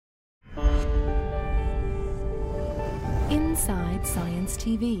Inside Science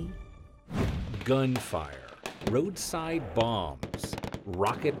TV. Gunfire, roadside bombs,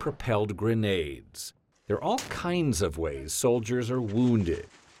 rocket-propelled grenades. There are all kinds of ways soldiers are wounded.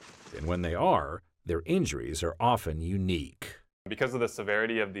 And when they are, their injuries are often unique. Because of the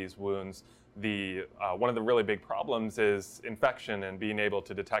severity of these wounds, one of the really big problems is infection and being able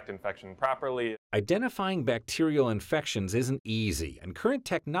to detect infection properly. Identifying bacterial infections isn't easy, and current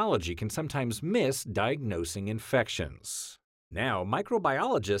technology can sometimes miss diagnosing infections. Now,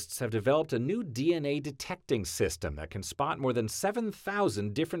 microbiologists have developed a new DNA detecting system that can spot more than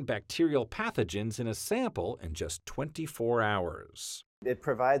 7,000 different bacterial pathogens in a sample in just 24 hours. It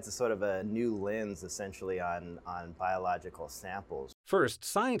provides a sort of a new lens, essentially, on biological samples. First,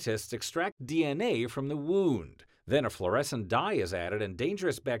 scientists extract DNA from the wound. Then a fluorescent dye is added and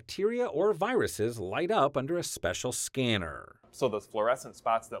dangerous bacteria or viruses light up under a special scanner. So those fluorescent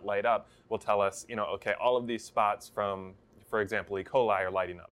spots that light up will tell us, okay, all of these spots from, for example, E. coli are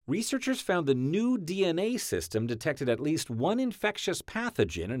lighting up. Researchers found the new DNA system detected at least one infectious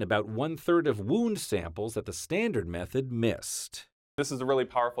pathogen in about 1/3 of wound samples that the standard method missed. This is a really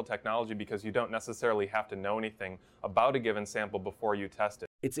powerful technology because you don't necessarily have to know anything about a given sample before you test it.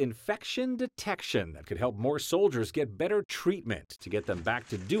 It's infection detection that could help more soldiers get better treatment to get them back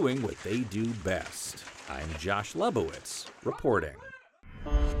to doing what they do best. I'm Josh Lebowitz, reporting.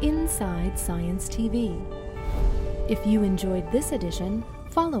 Inside Science TV. If you enjoyed this edition,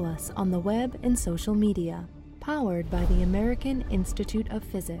 follow us on the web and social media. Powered by the American Institute of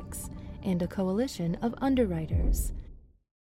Physics and a coalition of underwriters.